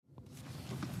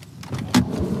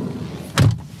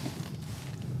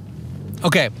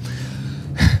Okay.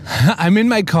 I'm in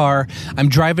my car. I'm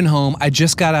driving home. I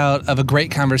just got out of a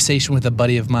great conversation with a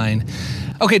buddy of mine.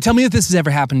 Okay, tell me if this has ever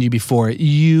happened to you before.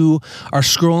 You are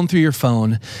scrolling through your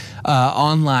phone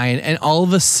online, and all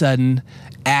of a sudden,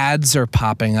 ads are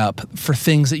popping up for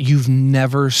things that you've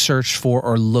never searched for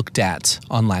or looked at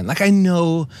online. Like I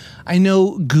know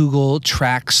Google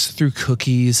tracks through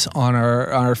cookies on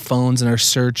our phones and our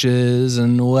searches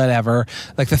and whatever,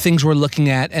 like the things we're looking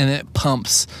at, and it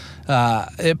pumps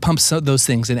those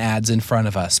things in ads in front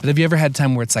of us. But have you ever had a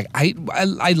time where it's like,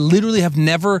 I literally have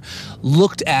never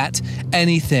looked at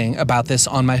anything about this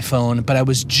on my phone, but I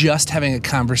was just having a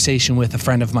conversation with a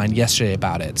friend of mine yesterday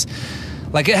about it.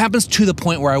 Like it happens to the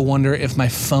point where I wonder if my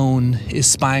phone is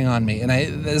spying on me. And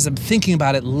as I'm thinking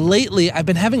about it lately, I've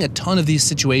been having a ton of these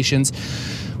situations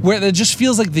where it just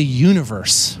feels like the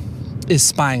universe is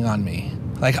spying on me.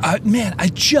 Like, a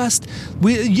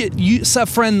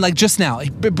friend, like just now,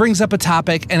 it brings up a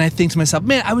topic and I think to myself,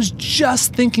 man, I was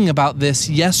just thinking about this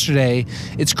yesterday.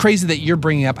 It's crazy that you're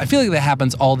bringing up. I feel like that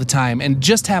happens all the time and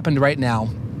just happened right now.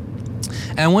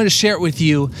 And I wanted to share it with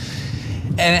you.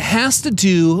 And it has to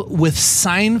do with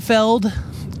Seinfeld,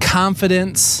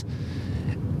 confidence,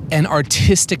 and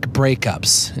artistic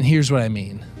breakups. And here's what I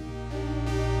mean.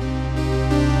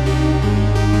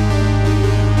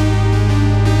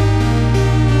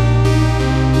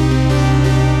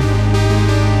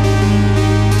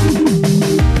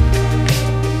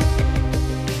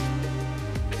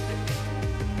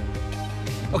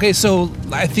 Okay, so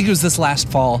I think it was this last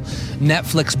fall,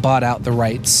 Netflix bought out the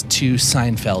rights to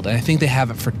Seinfeld, and I think they have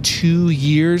it for 2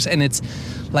 years, and it's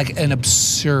like an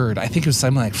absurd, I think it was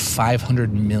something like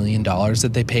 $500 million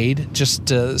that they paid just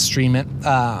to stream it,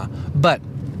 but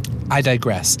I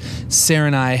digress. Sarah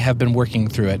and I have been working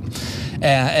through it,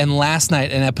 and last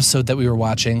night, an episode that we were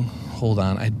watching, hold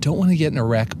on, I don't want to get in a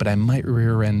wreck, but I might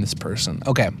rear end this person.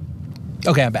 Okay,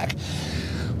 I'm back.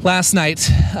 Last night,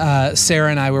 Sarah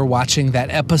and I were watching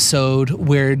that episode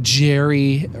where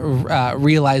Jerry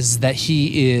realizes that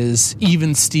he is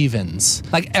even Stevens.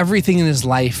 Like everything in his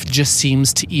life just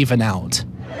seems to even out.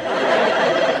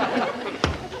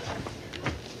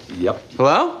 Yep.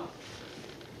 Hello?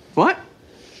 What?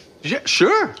 Yeah,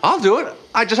 sure, I'll do it.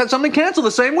 I just had something canceled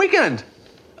the same weekend.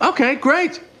 Okay,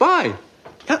 great. Bye.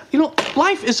 You know,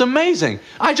 life is amazing.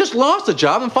 I just lost a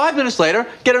job, and 5 minutes later,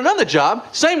 get another job,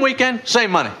 same weekend, same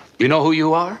money. You know who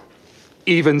you are?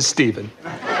 Even Steven.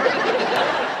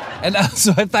 And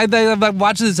so I'm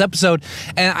watching this episode,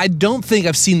 and I don't think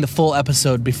I've seen the full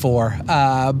episode before.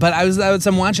 But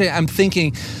I'm watching it, I'm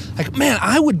thinking, like, man,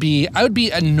 I would be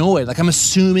annoyed. Like, I'm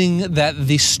assuming that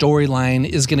the storyline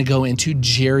is going to go into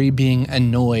Jerry being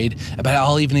annoyed about it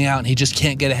all evening out, and he just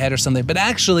can't get ahead or something. But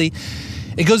actually,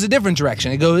 it goes a different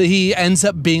direction. He ends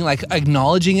up being like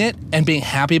acknowledging it and being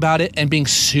happy about it and being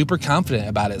super confident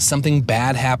about it. Something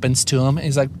bad happens to him, and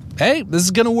he's like, hey, this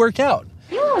is going to work out.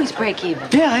 You always break even.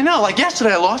 Yeah, I know. Like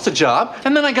yesterday I lost a job,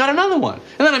 and then I got another one.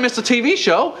 And then I missed a TV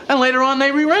show, and later on they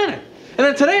reran it. And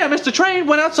then today I missed a train,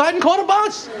 went outside and caught a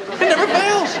bus. It never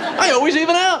fails. I always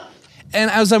even out.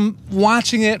 And as I'm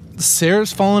watching it,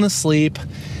 Sarah's falling asleep.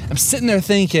 I'm sitting there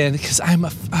thinking, because I'm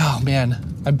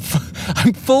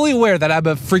fully aware that I'm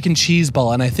a freaking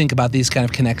cheeseball and I think about these kind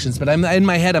of connections. But in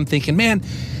my head, I'm thinking, man,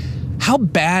 how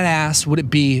badass would it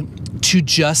be to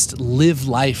just live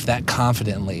life that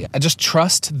confidently? I just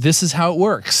trust this is how it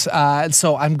works. And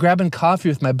so I'm grabbing coffee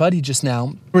with my buddy just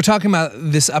now. We're talking about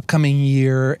this upcoming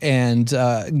year and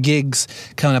gigs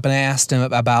coming up, and I asked him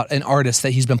about an artist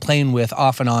that he's been playing with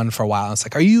off and on for a while. It's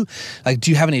like,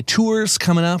 do you have any tours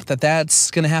coming up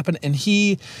that's going to happen? And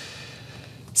he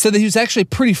said that he was actually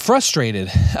pretty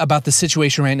frustrated about the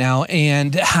situation right now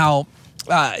and how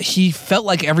he felt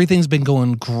like everything's been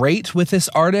going great with this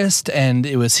artist, and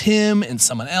it was him and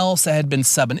someone else that had been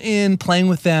subbing in, playing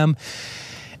with them,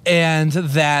 and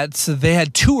that they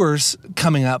had tours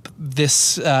coming up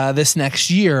this next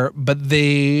year, but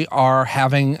they are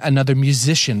having another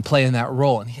musician play in that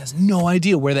role, and he has no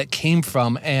idea where that came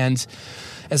from. And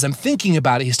as I'm thinking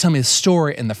about it, he's telling me the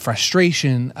story and the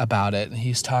frustration about it, and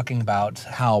he's talking about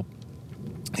how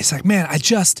he's like, man,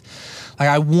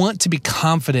 I want to be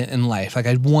confident in life. Like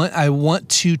I want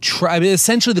to try. I mean,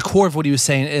 essentially, the core of what he was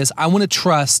saying is, I want to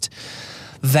trust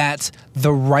that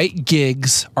the right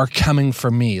gigs are coming for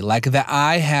me. Like that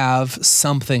I have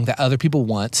something that other people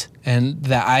want, and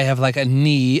that I have like a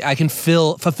need. I can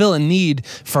fulfill a need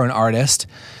for an artist,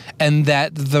 and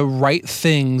that the right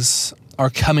things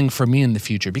are coming for me in the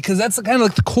future. Because that's kind of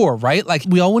like the core, right? Like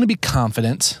we all want to be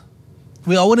confident.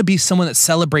 We all want to be someone that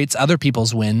celebrates other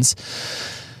people's wins.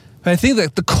 But I think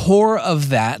that the core of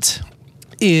that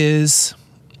is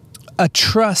a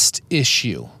trust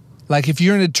issue. Like if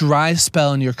you're in a dry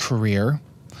spell in your career,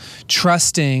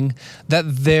 trusting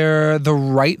that the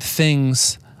right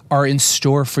things are in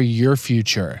store for your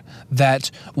future, that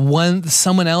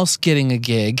someone else getting a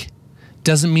gig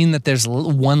doesn't mean that there's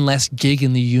one less gig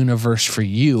in the universe for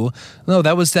you. No,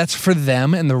 that's for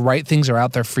them, and the right things are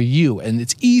out there for you. And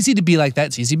it's easy to be like that.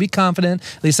 It's easy to be confident.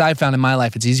 At least I found in my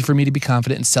life, it's easy for me to be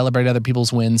confident and celebrate other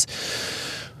people's wins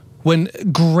when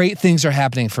great things are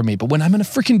happening for me. But when I'm in a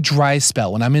freaking dry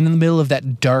spell, when I'm in the middle of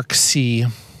that dark sea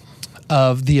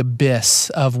of the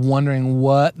abyss of wondering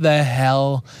what the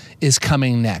hell is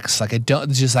coming next. Like I know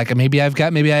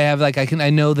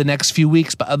the next few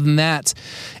weeks, but other than that,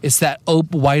 it's that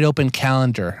wide open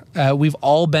calendar. We've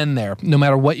all been there, no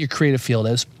matter what your creative field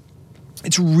is.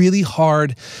 It's really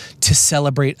hard to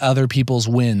celebrate other people's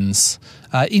wins,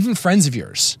 even friends of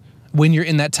yours, when you're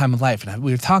in that time of life. And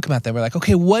we were talking about that. We're like,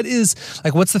 okay,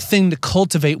 what's the thing to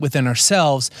cultivate within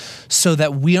ourselves so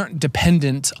that we aren't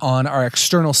dependent on our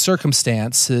external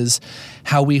circumstances,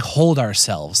 how we hold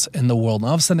ourselves in the world. And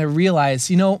all of a sudden I realized,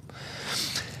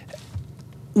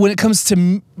 when it comes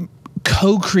to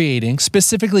co-creating,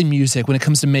 specifically music, when it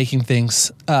comes to making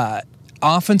things,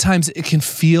 oftentimes it can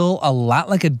feel a lot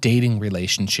like a dating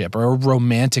relationship or a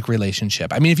romantic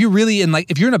relationship. I mean, if you're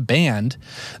in a band,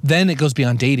 then it goes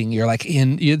beyond dating.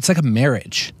 It's like a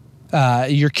marriage.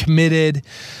 You're committed.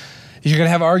 You're going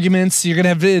to have arguments. You're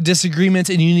going to have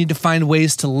disagreements, and you need to find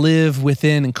ways to live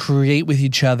within and create with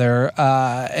each other,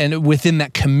 and within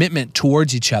that commitment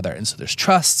towards each other. And so there's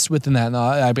trusts within that. And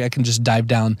I can just dive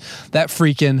down that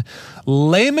freaking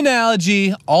lame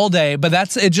analogy all day, but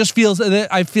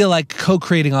I feel like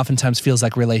co-creating oftentimes feels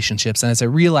like relationships. And as I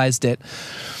realized it,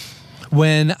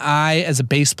 when I, as a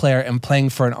bass player, am playing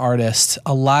for an artist,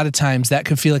 a lot of times that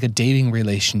can feel like a dating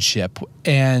relationship.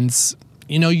 And,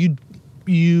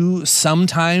 you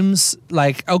sometimes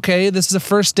okay, this is a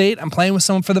first date. I'm playing with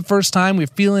someone for the first time. We're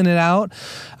feeling it out.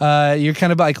 You're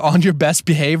kind of like on your best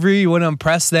behavior. You want to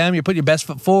impress them. You put your best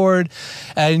foot forward,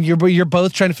 and you're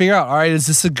both trying to figure out, all right, is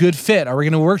this a good fit? Are we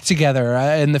going to work together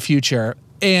in the future?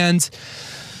 And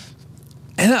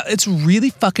it's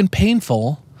really fucking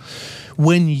painful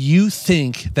when you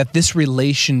think that this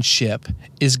relationship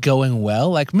is going well.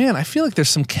 Like, man, I feel like there's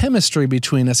some chemistry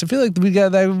between us. I feel like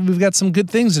we've got some good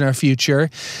things in our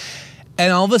future.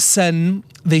 And all of a sudden,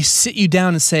 they sit you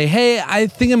down and say, hey, I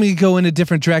think I'm going to go in a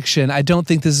different direction. I don't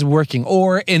think this is working.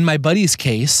 Or in my buddy's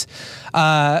case,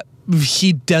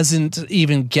 he doesn't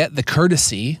even get the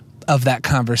courtesy of that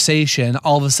conversation.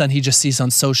 All of a sudden, he just sees on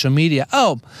social media,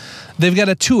 oh, they've got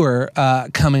a tour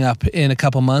coming up in a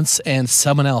couple months, and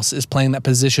someone else is playing that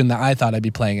position that I thought I'd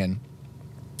be playing in.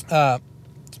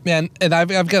 Man, and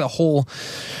I've got a whole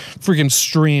freaking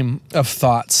stream of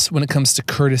thoughts when it comes to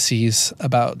courtesies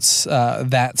about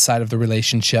that side of the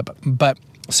relationship. But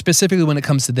specifically when it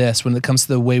comes to this, when it comes to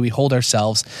the way we hold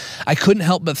ourselves, I couldn't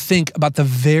help but think about the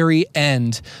very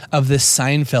end of this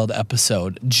Seinfeld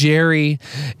episode. Jerry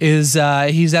is,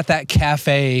 he's at that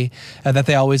cafe that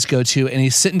they always go to, and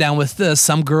he's sitting down with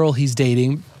some girl he's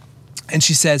dating, and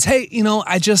she says, hey,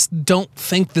 I just don't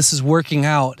think this is working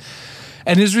out.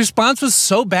 And his response was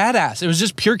so badass. It was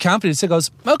just pure confidence. He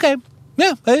goes, okay,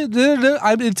 yeah,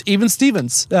 it's even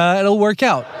Stevens. It'll work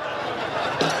out.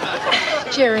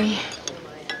 Jerry.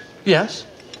 Yes?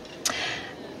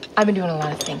 I've been doing a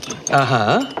lot of thinking.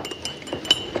 Uh-huh.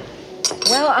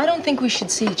 Well, I don't think we should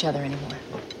see each other anymore.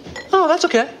 Oh, that's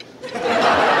okay.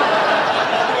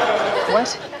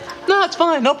 What? No, it's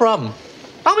fine. No problem.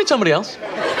 I'll meet somebody else.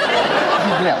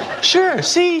 Really? Sure.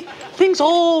 See, things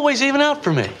always even out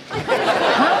for me.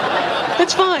 Huh?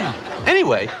 It's fine.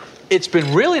 Anyway, it's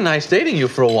been really nice dating you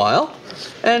for a while.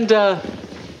 And,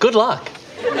 good luck.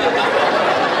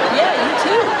 Yeah, you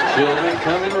too. Children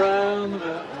coming round.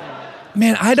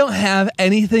 Man, I don't have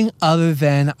anything other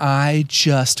than I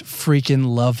just freaking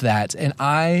love that. And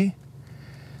I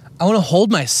want to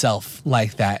hold myself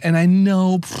like that. And I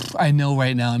know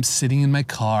right now I'm sitting in my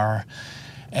car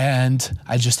and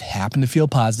I just happen to feel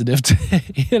positive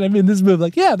today. And I'm in this mood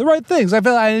like, yeah, the right things. I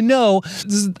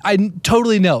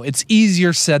totally know it's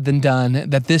easier said than done,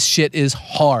 that this shit is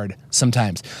hard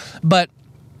sometimes. But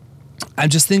I'm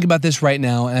just thinking about this right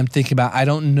now, and I'm thinking about, I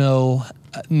don't know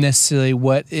necessarily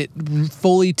what it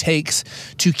fully takes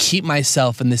to keep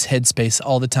myself in this headspace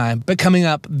all the time. But coming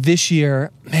up this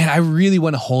year, man, I really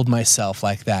want to hold myself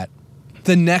like that.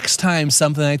 The next time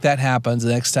something like that happens,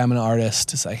 the next time an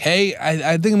artist is like, hey,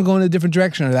 I think I'm going in a different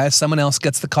direction, or that someone else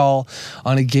gets the call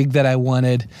on a gig that I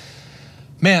wanted,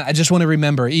 Man, I just want to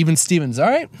remember, even Stevens, all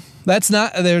right,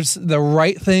 there's the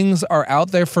right things are out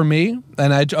there for me.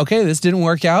 And this didn't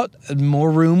work out.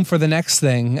 More room for the next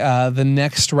thing. The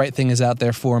next right thing is out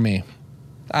there for me.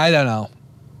 I don't know.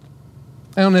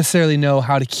 I don't necessarily know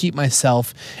how to keep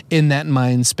myself in that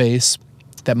mind space,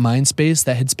 that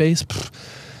headspace.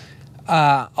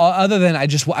 Other than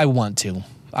I want to.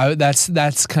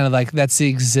 That's kind of like, that's the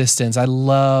existence. I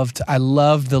loved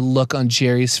the look on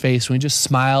Jerry's face when he just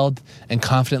smiled and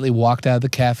confidently walked out of the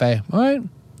cafe. All right,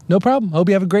 no problem. Hope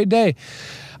you have a great day.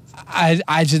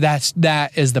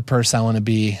 That is the person I want to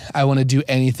be. I want to do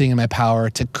anything in my power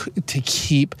to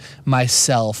keep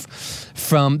myself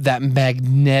from that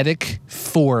magnetic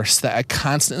force that I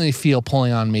constantly feel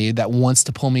pulling on me, that wants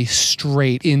to pull me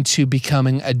straight into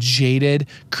becoming a jaded,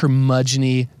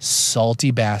 curmudgeon-y,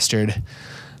 salty bastard.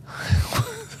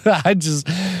 I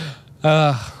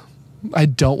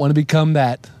don't want to become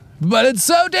that, but it's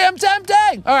so damn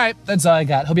tempting. All right, that's all I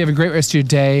got. Hope you have a great rest of your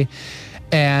day,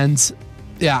 and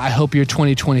yeah, I hope your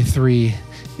 2023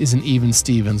 is an even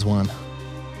Stevens one.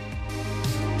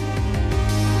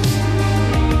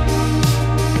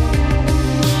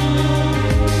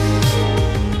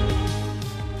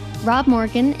 Rob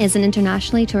Morgan is an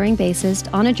internationally touring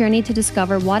bassist on a journey to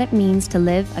discover what it means to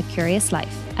live a curious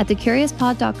life. At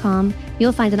thecuriouspod.com,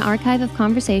 you'll find an archive of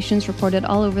conversations recorded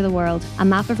all over the world, a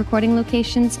map of recording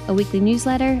locations, a weekly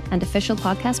newsletter, and official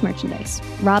podcast merchandise.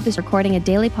 Rob is recording a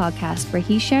daily podcast where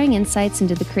he's sharing insights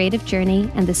into the creative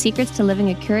journey and the secrets to living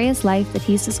a curious life that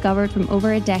he's discovered from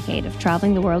over a decade of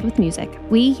traveling the world with music.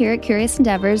 We here at Curious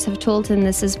Endeavors have told him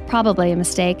this is probably a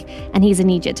mistake, and he's an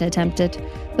idiot to attempt it,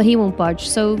 but he won't budge,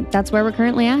 so that's where we're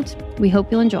currently at. We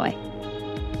hope you'll enjoy.